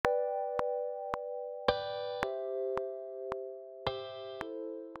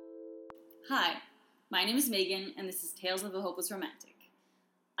Hi, my name is Megan, and this is Tales of a Hopeless Romantic.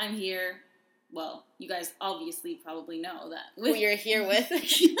 I'm here, well, you guys obviously probably know that. Who you're here with.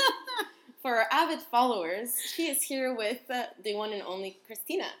 For our avid followers, she is here with the one and only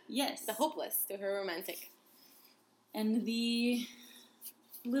Christina. Yes. The hopeless to her romantic. And the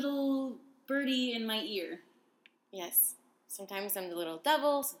little birdie in my ear. Yes. Sometimes I'm the little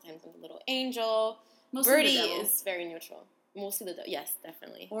devil, sometimes I'm the little angel. Mostly Birdie the devil. is very neutral. Mostly the devil. Yes,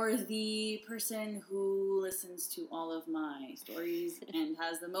 definitely. Or the person who listens to all of my stories and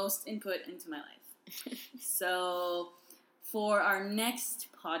has the most input into my life. So, for our next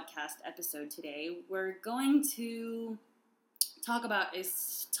podcast episode today, we're going to talk about a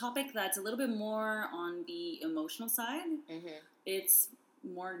topic that's a little bit more on the emotional side. Mm-hmm. It's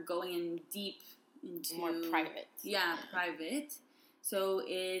more going in deep into... More private. Yeah, private. So,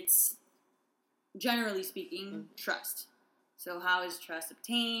 it's, generally speaking, trust. So how is trust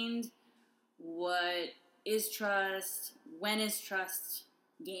obtained? What is trust? When is trust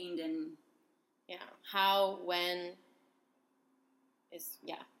gained? And how, when is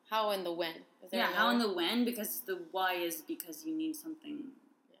how and the when. Is there how and the when, because the why is because you need something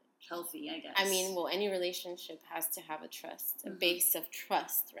healthy, I guess. I mean, well, any relationship has to have a base of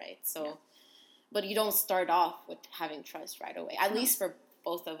trust, right? So, but you don't start off with having trust right away. At least for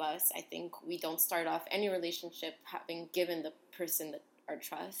both of us, I think we don't start off any relationship having given the person our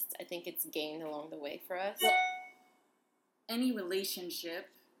trust. I think it's gained along the way for us. Well, any relationship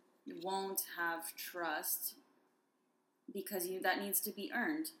won't have trust because that needs to be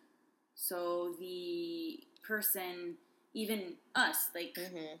earned. So the person, even us,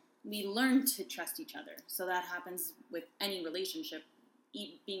 we learn to trust each other. So that happens with any relationship,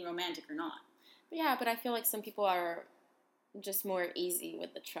 being romantic or not. But I feel like some people are just more easy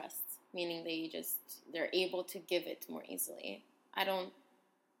with the trust, meaning they're able to give it more easily.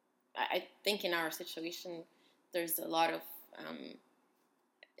 I think in our situation, there's a lot of,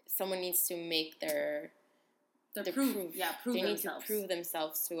 someone needs to make their proof. They need to prove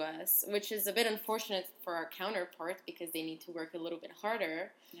themselves to us, which is a bit unfortunate for our counterpart because they need to work a little bit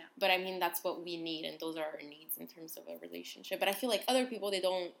harder. Yeah. But I mean, that's what we need, and those are our needs in terms of a relationship. But I feel like other people, they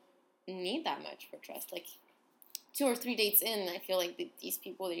don't need that much for trust. Like 2 or 3 dates in, I feel like these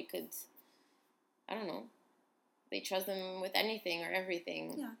people, they could, I don't know, they trust them with anything or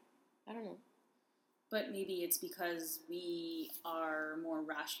everything. Yeah. I don't know. But maybe it's because we are more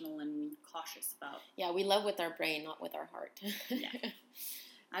rational and cautious about... Yeah, we love with our brain, not with our heart. Yeah.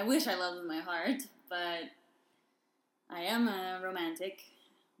 I wish I loved with my heart, but I am a romantic,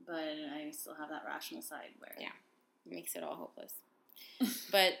 but I still have that rational side where... Yeah, it makes it all hopeless.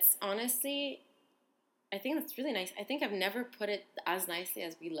 But honestly, I think that's really nice. I think I've never put it as nicely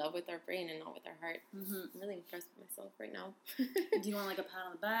as we love with our brain and not with our heart. Mm-hmm. I'm really impressed with myself right now. Do you want like a pat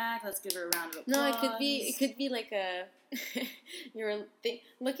on the back? Let's give her a round of applause. No, it could be like you're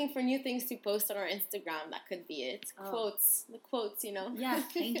looking for new things to post on our Instagram. That could be it. Oh. The quotes, you know. Yeah,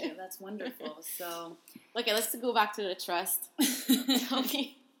 thank you. That's wonderful. So, okay, let's go back to the trust. Tell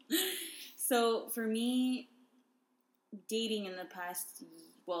me. So for me, dating in the past,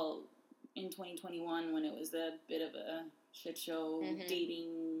 in 2021, when it was a bit of a shit show,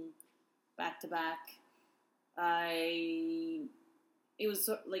 dating back to back, it was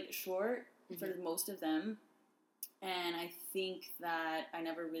short for most of them, and I think that I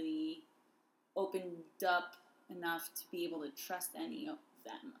never really opened up enough to be able to trust any of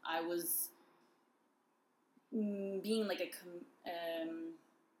them. I was being like a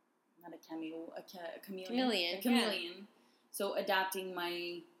chameleon. Yeah. So adapting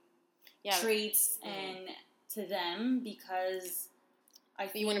my traits and to them because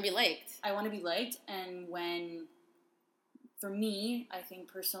you want to be liked. I want to be liked, and for me, I think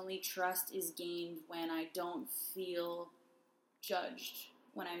personally, trust is gained when I don't feel judged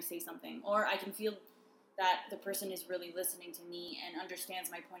when I say something, or I can feel that the person is really listening to me and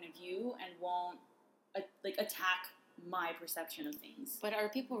understands my point of view and won't attack my perception of things. But are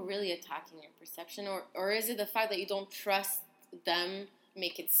people really attacking your perception, or is it the fact that you don't trust them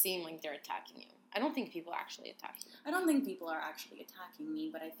make it seem like they're attacking you? I don't think people actually attack you. I don't think people are actually attacking me,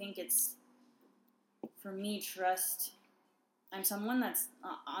 but I think it's, for me, trust. I'm someone that's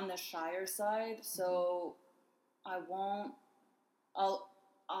on the shyer side, so I'll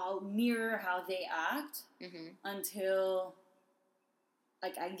mirror how they act until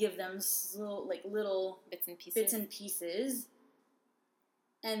I give them little bits and pieces,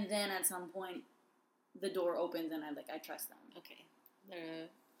 and then at some point the door opens and I trust them. Okay.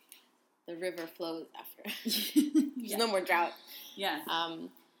 The river flows after. There's no more drought. Yeah.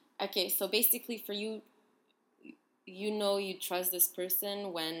 Okay, so basically for you, you trust this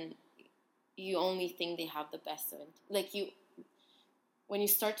person when you only think they have the best of it. Like, when you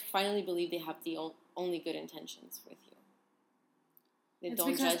start to finally believe they have the only good intentions with you. They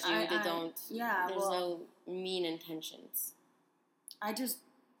don't judge you. They don't. Yeah. There's no mean intentions. I just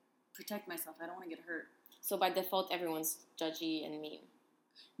protect myself. I don't want to get hurt. So by default, everyone's judgy and mean.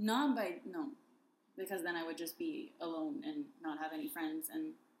 No, because then I would just be alone and not have any friends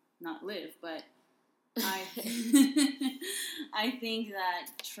and not live. But I think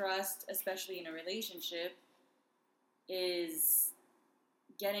that trust, especially in a relationship, is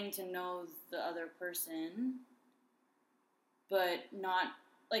getting to know the other person, but not,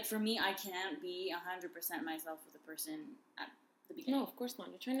 like, for me, I can't be 100% myself with a person at the beginning. No, of course not.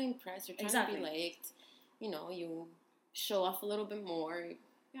 You're trying to impress. You're trying to be liked. You show off a little bit more.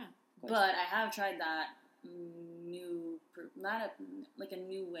 Yeah. But I have tried that new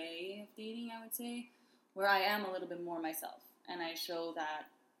way of dating, I would say, where I am a little bit more myself. And I show that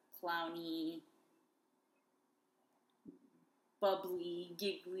clowny, bubbly,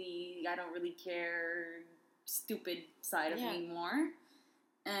 giggly, I don't really care, stupid side of me more.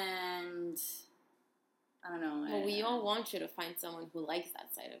 And I don't know. Well, we all want you to find someone who likes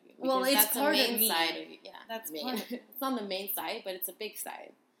that side of you. Well, it's that's part the main of me. Side of you. Yeah, that's part of it. It's not the main side, but it's a big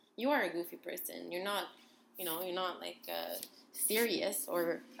side. You are a goofy person. You're not, you're not like serious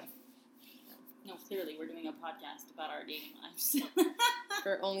or. No, clearly we're doing a podcast about our dating lives.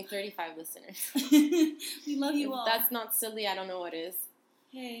 For only 35 listeners. We love you all. If that's not silly, I don't know what is.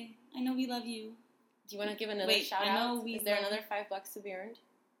 Hey, I know we love you. Do you want to give another shout out? Is there another $5 to be earned?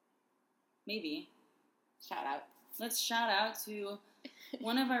 Maybe. Shout out. Let's shout out to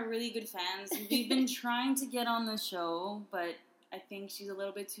one of our really good fans. We've been trying to get on the show, but I think she's a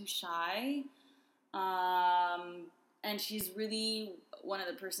little bit too shy. And she's really one of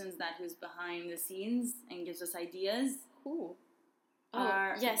the persons who's behind the scenes and gives us ideas. Ooh.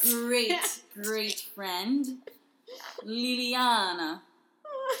 Our yes. great friend, Liliana.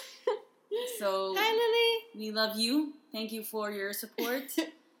 So, hi, Lily. We love you. Thank you for your support.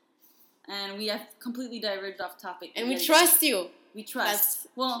 And we have completely diverged off topic. And we trust you. We trust.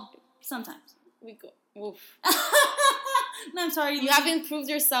 Well, sometimes. We go. Oof. No, I'm sorry. You haven't proved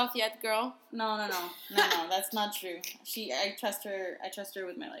yourself yet, girl. No. That's not true. I trust her. I trust her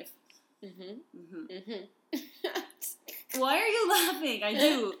with my life. Why are you laughing? I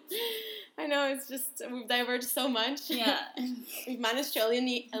do. I know, it's just, we've diverged so much. Yeah. We've managed to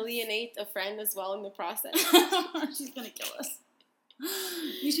alienate a friend as well in the process. She's gonna kill us.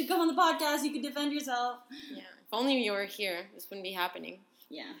 You should come on the podcast. You can defend yourself. Yeah. If only you were here, this wouldn't be happening.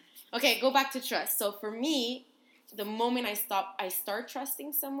 Yeah. Okay, go back to trust. So for me, the moment I start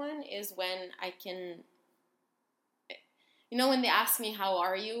trusting someone is when I can, when they ask me, how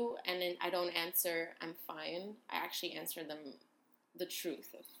are you? And then I don't answer, I'm fine. I actually answer them the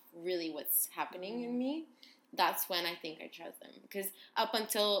truth of really what's happening in me. That's when I think I trust them. Because up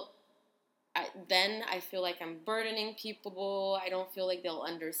until then, I feel like I'm burdening people. I don't feel like they'll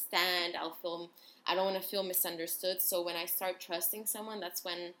understand. I don't want to feel misunderstood. So when I start trusting someone, that's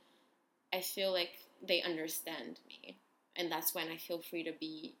when I feel like they understand me. And that's when I feel free to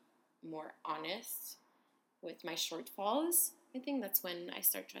be more honest with my shortfalls. I think that's when I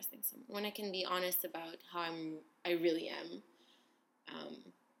start trusting someone. When I can be honest about how I really am.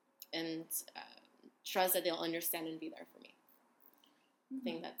 And trust that they'll understand and be there for me. I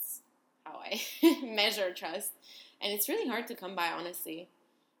think that's how I measure trust. And it's really hard to come by, honestly.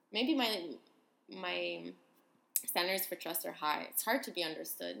 Maybe my standards for trust are high. It's hard to be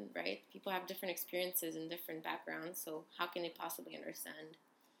understood, right? People have different experiences and different backgrounds, so how can they possibly understand?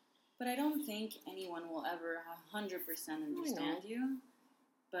 But I don't think anyone will ever 100% understand you.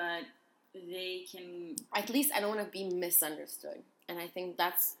 But they can... At least I don't want to be misunderstood. And I think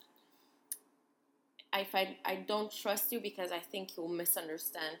that's... I don't trust you because I think you'll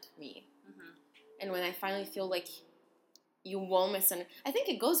misunderstand me. Mm-hmm. And when I finally feel like you won't misunderstand... I think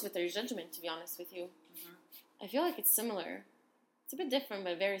it goes with their judgment, to be honest with you. Mm-hmm. I feel like it's similar. It's a bit different,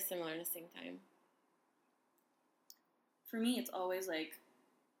 but very similar at the same time. For me, it's always like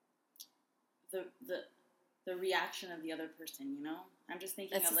the reaction of the other person, I'm just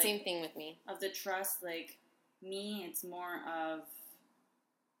thinking That's the same thing with me. Of the trust, like, me, it's more of...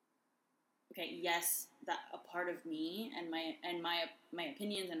 Okay, yes, that a part of me and my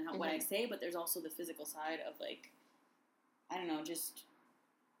opinions and what I say, but there's also the physical side of, like, I don't know, just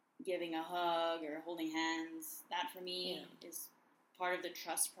giving a hug or holding hands. That for me is part of the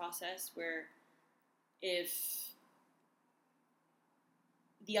trust process. Where if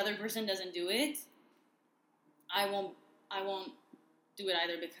the other person doesn't do it, I won't do it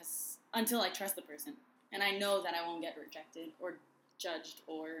either, because until I trust the person and I know that I won't get rejected or judged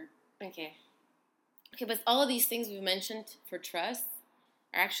or. Okay. Okay, but all of these things we've mentioned for trust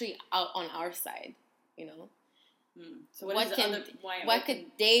are actually out on our side, you know? So what could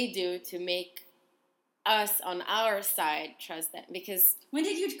they do to make us on our side trust them? Because when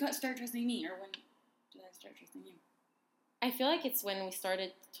did you start trusting me, or when did I start trusting you? I feel like it's when we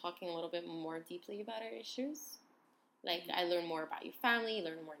started talking a little bit more deeply about our issues. Like, I learned more about your family, you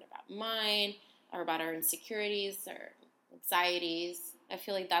learned more about mine, or about our insecurities, or anxieties. I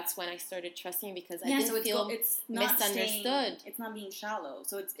feel like that's when I started trusting you, because I didn't feel misunderstood. It's not being shallow.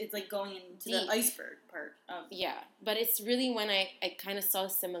 So it's like going into the iceberg part of... Yeah, but it's really when I kind of saw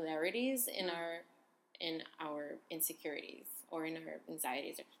similarities in our insecurities or in our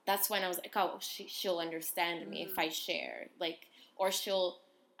anxieties. That's when I was like, oh, she'll understand me if I share. Like, or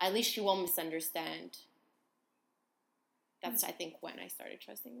at least she won't misunderstand. That's, I think, when I started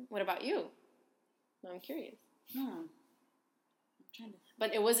trusting you. What about you? I'm curious. I'm trying to...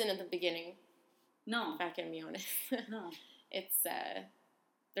 But it wasn't at the beginning. No. If I can be honest. No. It's,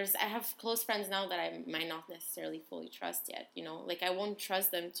 I have close friends now that I might not necessarily fully trust yet, you know? Like, I won't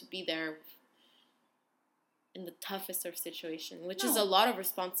trust them to be there in the toughest of situations, which is a lot of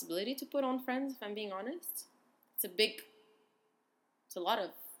responsibility to put on friends, if I'm being honest. It's a lot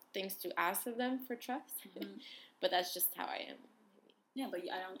of things to ask of them for trust. But that's just how I am. Yeah, but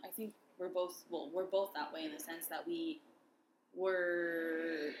I think we're both that way, in the sense that we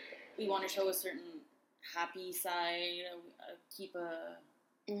want to show a certain happy side, keep a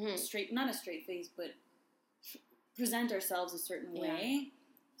straight, not a straight face, but present ourselves a certain way.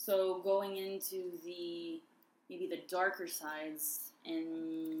 So going into maybe the darker sides,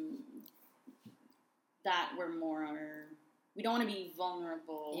 and that we don't want to be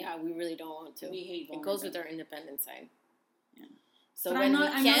vulnerable. Yeah, we really don't want to. We hate vulnerability. It goes with our independent side. Yeah. So but when we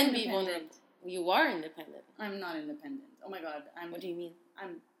can be vulnerable, you are independent. I'm not independent. Oh my God. What do you mean?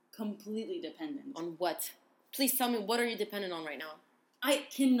 I'm completely dependent. On what? Please tell me, what are you dependent on right now? I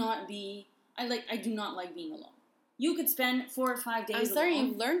do not like being alone. You could spend 4 or 5 days alone. I'm sorry,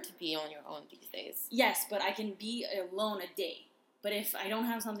 you've learned to be on your own these days. Yes, but I can be alone a day. But if I don't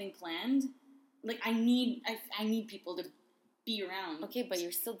have something planned, like, I need people to be around. Okay, but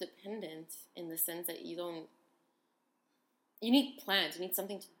you're still dependent in the sense that you need plans. You need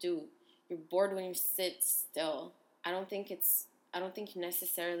something to do. You're bored when you sit still. I don't think you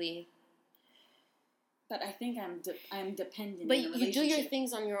necessarily... But I think I'm dependent. But you do your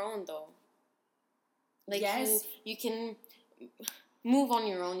things on your own, though. Like, yes. You can move on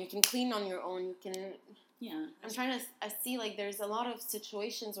your own. You can clean on your own. You can... Yeah. I see, like, there's a lot of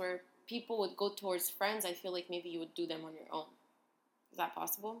situations where people would go towards friends. I feel like maybe you would do them on your own. Is that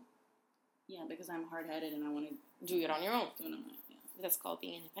possible? Yeah, because I'm hard-headed and I want to... Do it on your own. Do it on my own, yeah. That's called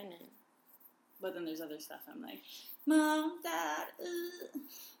being independent. But then there's other stuff I'm like, Mom, Dad,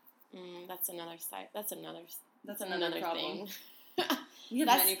 That's another side. That's another problem. Thing. You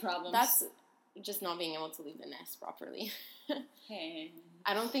have many problems. That's just not being able to leave the nest properly. Hey.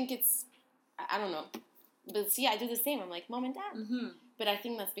 I don't think it's... I don't know. But see, I do the same. I'm like, Mom and Dad. Mm-hmm. But I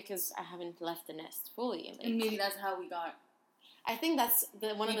think that's because I haven't left the nest fully. Like, and maybe that's how we got... I think that's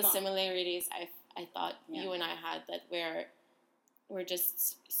one of the similarities I thought you and I had, that we're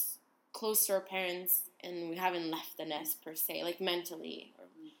just close to our parents and we haven't left the nest per se, like mentally. Or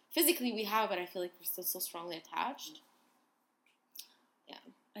physically we have, but I feel like we're still so strongly attached. Yeah.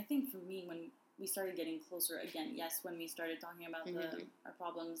 I think for me, when we started getting closer again, yes, when we started talking about our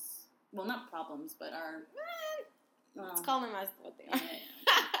problems, well, not problems, but our... let's call them as what they are.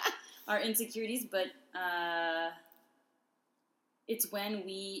 Yeah. Our insecurities, but it's when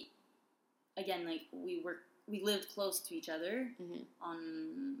we, again, like, we lived close to each other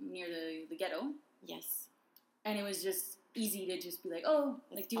near the ghetto. Yes. And it was just easy to just be like, oh,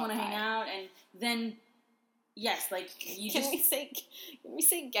 like, do you want to hang out? And then, yes, like, Can we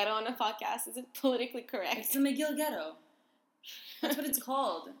say ghetto on a podcast? Is it politically correct? It's the McGill Ghetto. That's what it's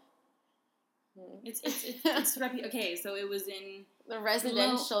called. It's okay, so it was in the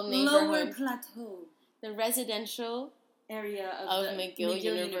residential neighborhood. Lower Plateau. The residential area of McGill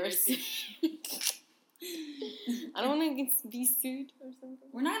University. I don't want to be sued or something.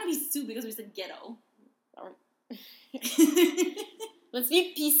 We're not going to be sued because we said ghetto. Let's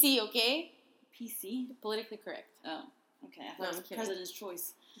be PC, okay? PC? Politically correct. Oh, okay. I thought it was President's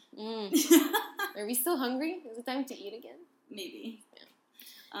choice. Are we still hungry? Is it time to eat again? Maybe.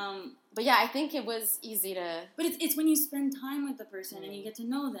 Yeah. But yeah, I think it was easy to... But it's when you spend time with the person and you get to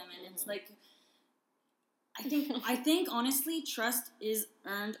know them, and it's like... I think honestly, trust is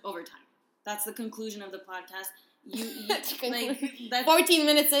earned over time. That's the conclusion of the podcast. you like 14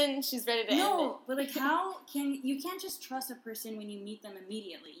 minutes in, she's ready to end it. No, but like, you can't just trust a person when you meet them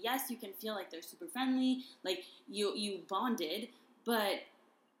immediately. Yes, you can feel like they're super friendly, like you bonded, but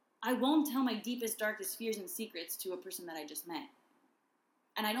I won't tell my deepest, darkest fears and secrets to a person that I just met.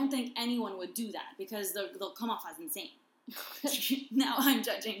 And I don't think anyone would do that because they'll come off as insane. Now I'm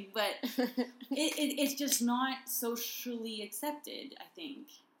judging, but it's just not socially accepted, I think.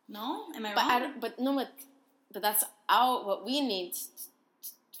 No? Am I wrong? But that's what we need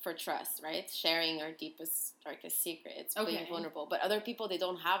for trust, right? Sharing our deepest, darkest secrets, being vulnerable. But other people, they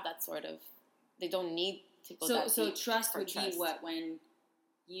don't have that sort of, they don't need to go that deep. So trust would be what? When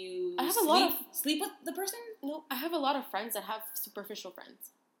you sleep with the person? No, I have a lot of friends that have superficial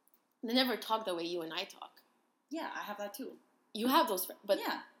friends. They never talk the way you and I talk. Yeah, I have that too. You have those friends, but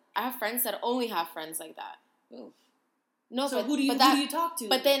yeah. I have friends that only have friends like that. Ooh. No, so who do you talk to?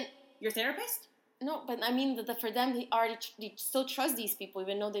 But then your therapist? No, but I mean that for them, they still trust these people,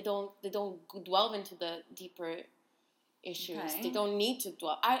 even though they don't delve into the deeper issues. Okay. They don't need to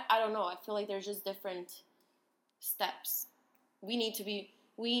dwell. I don't know. I feel like there's just different steps. We need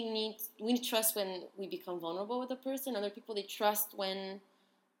to trust when we become vulnerable with a person. Other people, they trust when,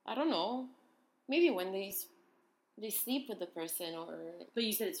 I don't know, maybe when they sleep with the person or... But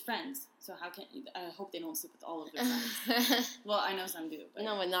you said it's friends, so how can... I hope they don't sleep with all of their friends. Well, I know some do, but...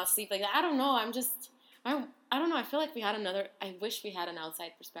 No, but not sleep like that. I don't know, I don't know, I feel like I wish we had an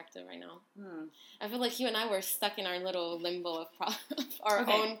outside perspective right now. I feel like you and I were stuck in our little limbo of our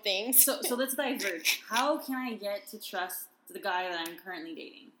own things. So let's diverge. How can I get to trust the guy that I'm currently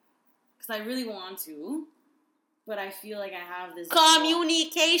dating? Because I really want to, but I feel like I have this...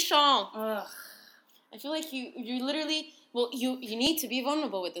 Communication! Ugh. I feel like you literally... Well, you need to be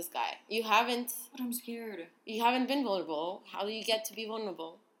vulnerable with this guy. You haven't... But I'm scared. You haven't been vulnerable. How do you get to be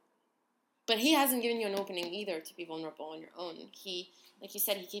vulnerable? But he hasn't given you an opening either to be vulnerable on your own. He, like you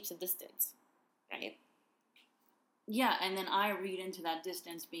said, he keeps a distance, right? Yeah, and then I read into that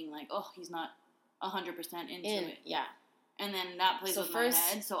distance being like, oh, he's not 100% into it. Yeah. And then that plays with my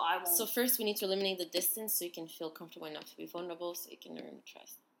head, so I won't... So first we need to eliminate the distance so you can feel comfortable enough to be vulnerable so you can learn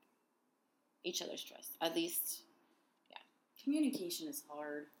trust. Each other's trust. At least, yeah. Communication is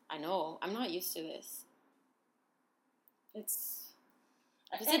hard. I know. I'm not used to this.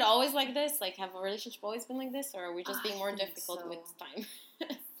 Is it always like this? Like, have a relationship always been like this? Or are we just being more difficult with time?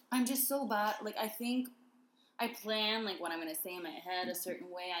 I'm just so bad. Like, I think I plan, like, what I'm going to say in my head a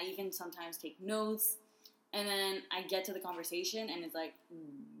certain way. I even sometimes take notes. And then I get to the conversation, and it's like,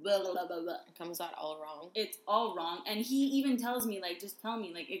 blah, blah, blah, blah, blah. It comes out all wrong. It's all wrong. And he even tells me, like, just tell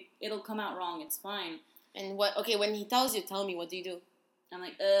me. Like, it'll come out wrong. It's fine. And what... Okay, when he tells you, tell me, what do you do? I'm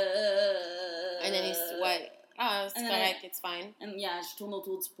like, And then he's, what? Oh, it's correct. It's fine. And yeah, je tourne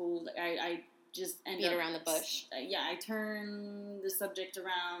autour du pot. I just end up... Beat around the bush. Yeah, I turn the subject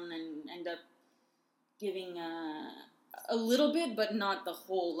around and end up giving a little bit, but not the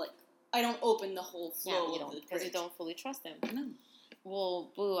whole, like... I don't open the whole flow. Yeah, because you don't fully trust them. No. Well,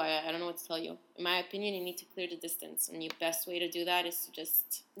 boo, I don't know what to tell you. In my opinion, you need to clear the distance. And the best way to do that is to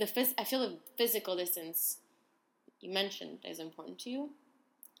just... I feel the physical distance you mentioned is important to you.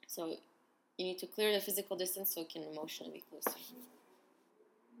 So you need to clear the physical distance so you can emotionally be close to you.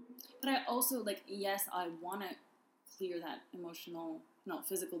 But I also, like, yes, I want to clear that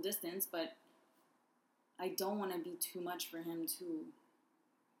physical distance, but I don't want to be too much for him, too.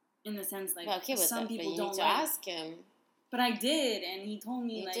 In the sense, like, some people don't to ask him. But I did, and he told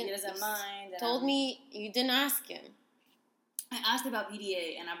me, like, he doesn't mind. Told me you didn't ask him. I asked about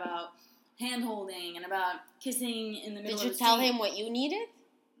PDA and about hand-holding and about kissing in the middle of the street. Did you tell him what you needed?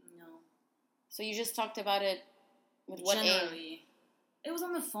 No. So you just talked about it with what aim? It was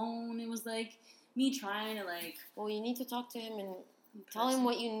on the phone. It was, like, me trying to, like... Well, you need to talk to him and tell him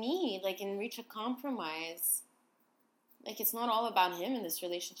what you need, like, and reach a compromise. Like, it's not all about him in this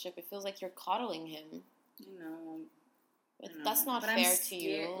relationship. It feels like you're coddling him. That's not fair to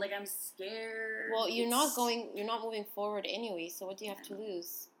you. Like, I'm scared. Well, you're not moving forward anyway, so what do you have to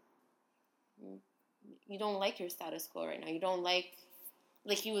lose? You don't like your status quo right now. You don't like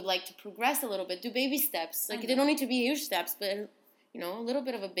you would like to progress a little bit. Do baby steps. Like, they don't need to be huge steps, but, a little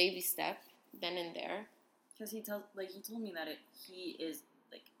bit of a baby step then and there. Because he told me that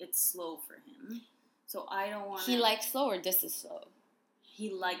it's slow for him. So I don't want to... He likes slow, or this is slow? He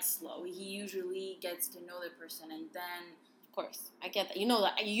likes slow. He usually gets to know the person, and then... Of course. I get that.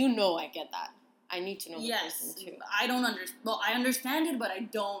 I get that. I need to know the person, too. I don't understand... Well, I understand it, but I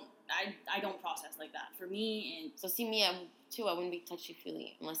don't process like that. For me... And so see me, too, I wouldn't be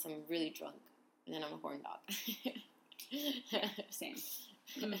touchy-feely unless I'm really drunk, and then I'm a horn dog. Same.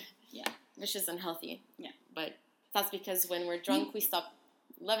 Yeah. Which is unhealthy. Yeah. But That's because when we're drunk, we stop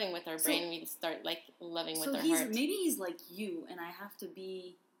loving with our brain. We start like loving with our heart. Maybe he's like you, and I have to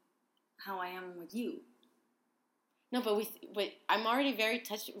be how I am with you. No, but I'm already very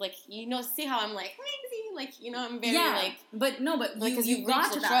touchy. Like, see how I'm like, like, I'm very like. But because you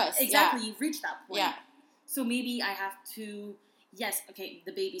got to that. Trust. Exactly, you've reached that point. Yeah. So maybe I have to, yes, okay,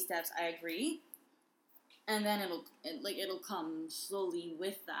 the baby steps, I agree. And then it'll come slowly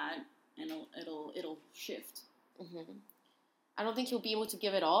with that, and it'll shift. Mm-hmm. I don't think he'll be able to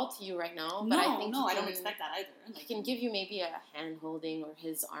give it all to you right now. But I don't expect that either. Like, he can give you maybe a hand holding or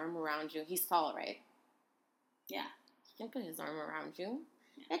his arm around you. He's tall, right? Yeah. He can put his arm around you.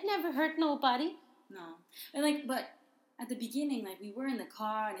 Yeah. It never hurt nobody. No. And but at the beginning, we were in the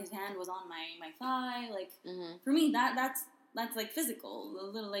car and his hand was on my thigh. For me, that's like physical. A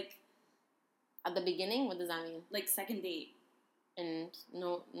little At the beginning, what does that mean? Like second date. And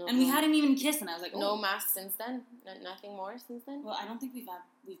no. And we hadn't even kissed, and I was like, no mask since then. Nothing more since then. Well, I don't think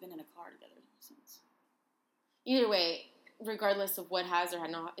we've been in a car together since. Either way, regardless of what has or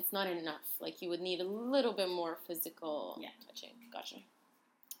had not, it's not enough. Like, you would need a little bit more physical touching. Gotcha.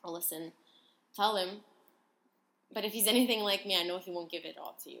 Well, listen, tell him. But if he's anything like me, I know he won't give it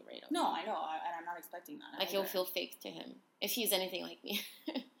all to you right away. No, I know, and I'm not expecting that. Like, it'll feel fake to him if he's anything like me.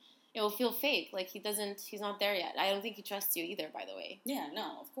 It will feel fake. Like, he's not there yet. I don't think he trusts you either, by the way. Yeah,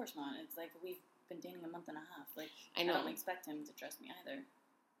 no, of course not. It's like we've been dating a month and a half. Like, I don't expect him to trust me either.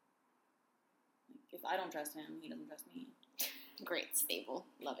 Like, if I don't trust him, he doesn't trust me. Great, stable,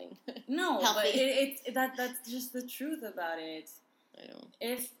 loving. No, healthy. But that's just the truth about it. I know.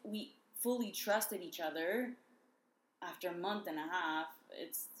 If we fully trusted each other after a month and a half,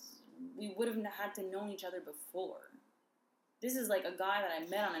 we would have had to know each other before. This is like a guy that I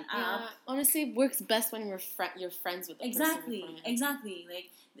met on an app. Honestly, it works best when you're friends with the person. Exactly. Like,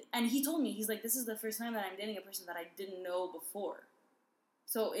 and he told me, he's like, this is the first time that I'm dating a person that I didn't know before.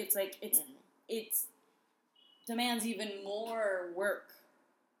 So it's like, it demands even more work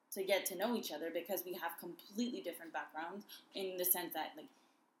to get to know each other because we have completely different backgrounds in the sense that, like,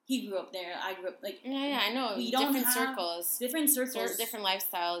 he grew up there, I grew up, like... Yeah, I know. We don't have Different circles. Different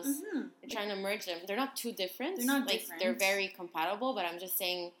lifestyles. Mm-hmm. You're trying to merge them. They're not too different. They're not different. They're very compatible, but I'm just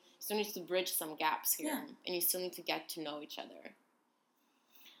saying you still need to bridge some gaps here. Yeah. And you still need to get to know each other.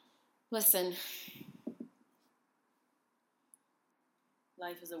 Listen.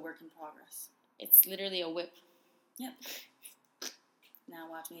 Life is a work in progress. It's literally a whip. Yep. Now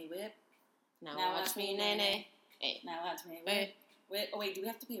watch me whip. Now watch me nay. Hey. Now watch me whip. Wait, do we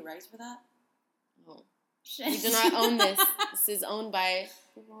have to pay rights for that? No. Shit. We do not own this. This is owned by...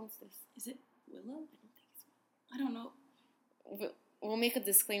 Who owns this? Is it Willow? I don't know. We'll make a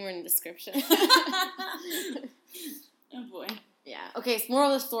disclaimer in the description. Oh, boy. Yeah. Okay, so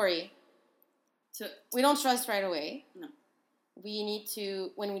moral of the story. We don't trust right away. No. We need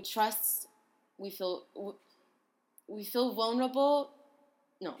to... When we trust, we feel vulnerable.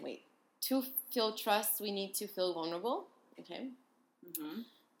 No, wait. To feel trust, we need to feel vulnerable. Okay. Mm-hmm.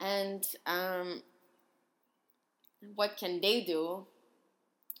 And what can they do?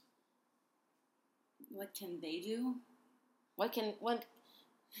 What can they do? What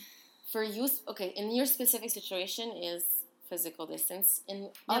for you? Okay, in your specific situation is physical distance.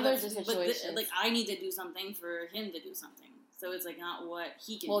 In other situations, like, I need to do something for him to do something. So it's like not what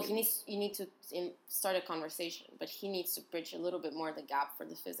he can. Well, you need to start a conversation, but he needs to bridge a little bit more the gap for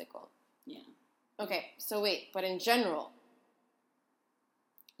the physical. Yeah. Okay, so wait, but in general,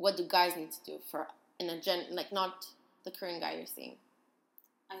 what do guys need to do like not the current guy you're seeing?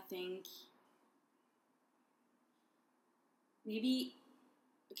 I think maybe,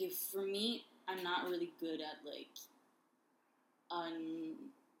 okay, for me, I'm not really good at, like,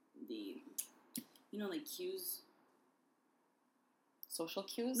 like cues. Social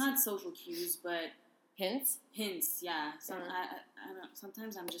cues? Not social cues, but... Hints? Hints, yeah. I don't,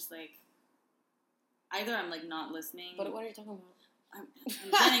 sometimes I'm just, like, either I'm, like, not listening. What are you talking about?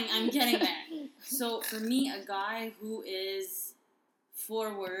 I'm getting there. So for me, a guy who is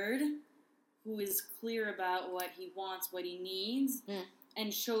forward, who is clear about what he wants, what he needs,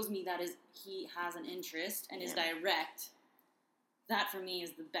 and shows me that he has an interest and is direct, that for me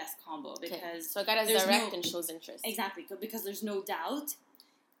is the best combo. Because so a guy that's direct and shows interest. Exactly, because there's no doubt.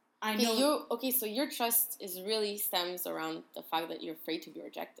 I know. So your trust really stems around the fact that you're afraid to be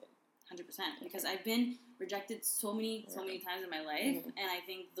rejected. 100%, because I've been rejected so many times in my life, and I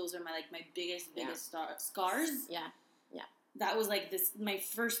think those are my biggest scars. Yeah. That was like my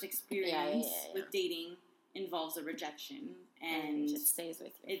first experience with dating involves a rejection, and it stays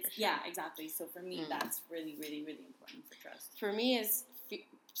with you. Exactly. So for me, that's really, really, really important for trust. For me, is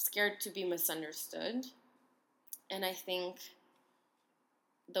scared to be misunderstood, And I think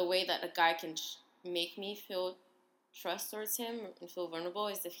the way that a guy can make me feel trust towards him and feel vulnerable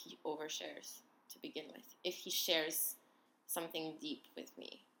is if he overshares to begin with. If he shares something deep with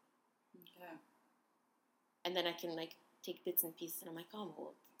me. Okay. And then I can, like, take bits and pieces, and I'm like, oh,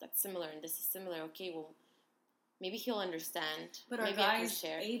 well, that's similar, and this is similar. Okay, well, maybe he'll understand. But are guys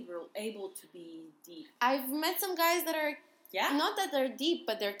able to be deep? I've met some guys that are, not that they're deep,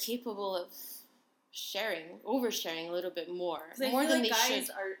 but they're capable of oversharing a little bit more than they should. Guys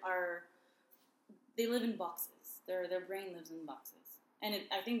are they live in boxes. Their brain lives in boxes, and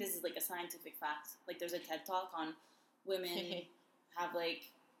I think this is like a scientific fact. Like, there's a TED Talk on women have like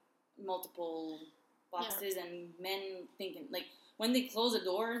multiple boxes, and men thinking, like, when they close a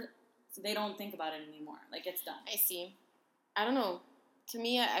door, they don't think about it anymore. Like, it's done. I see. I don't know. To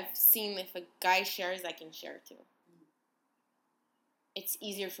me, I've seen if a guy shares, I can share too. It's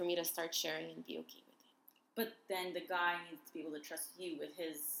easier for me to start sharing and be okay with it. But then the guy needs to be able to trust you with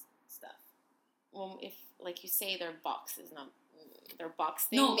his stuff. Well, if, like you say, their box is not their box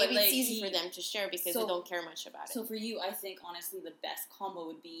thing, maybe it's easy for them to share because they don't care much about it. So for you, I think, honestly, the best combo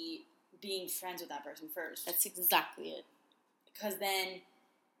would be being friends with that person first. That's exactly it. Because then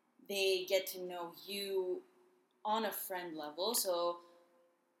they get to know you on a friend level. So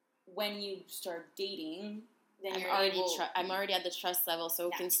when you start dating, then I'm already at the trust level, so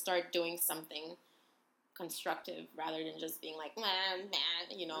we can start doing something constructive rather than just being like,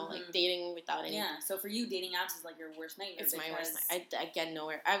 like dating without any. Yeah, so for you, dating apps is like your worst nightmare. It's my worst nightmare. I get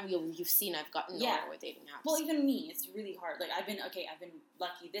nowhere. You've seen I've gotten nowhere with dating apps. Well, even me, it's really hard. Like, I've been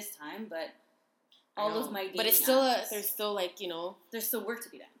lucky this time, but all of my dating but it's still there's still, like, there's still work to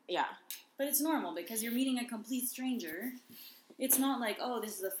be done. Yeah. But it's normal because you're meeting a complete stranger. It's not like, oh,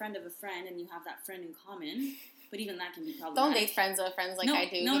 this is a friend of a friend and you have that friend in common. But even that can be problematic. Don't date friends of friends like I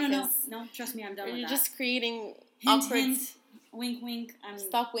do. No. Trust me, I'm done with that. You're just creating awkward... Hint, wink, wink.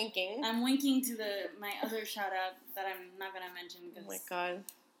 Stop winking. I'm winking to my other shout-out that I'm not going to mention. Oh, my God.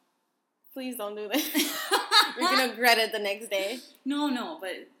 Please don't do this. You're going to regret it the next day. No,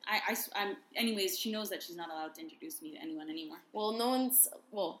 but I'm... Anyways, she knows that she's not allowed to introduce me to anyone anymore. Well, no one's...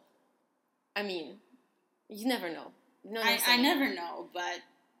 Well, I mean, you never know. I never know, but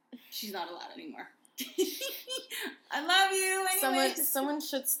she's not allowed anymore. I love you. Anyways. Someone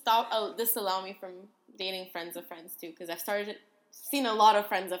should disallow me from dating friends of friends too, because I've seen a lot of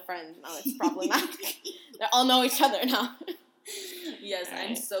friends of friends. Now it's problematic. They all know each other now. Yes, right.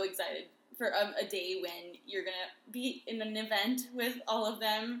 I'm so excited for a day when you're gonna be in an event with all of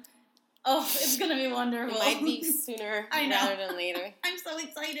them. Oh, it's gonna be wonderful. It might be sooner rather than later. I'm so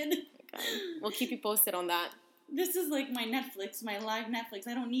excited. Okay. We'll keep you posted on that. This is like my Netflix, my live Netflix.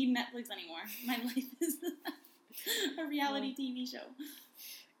 I don't need Netflix anymore. My life is a reality TV show.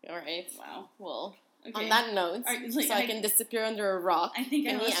 All right. Wow. Well, on that note, I can disappear under a rock. I think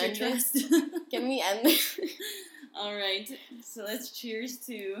I lost your trust. Can we end this? All right. So let's cheers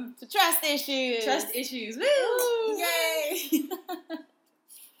to trust issues. Trust issues. Woo! Yay!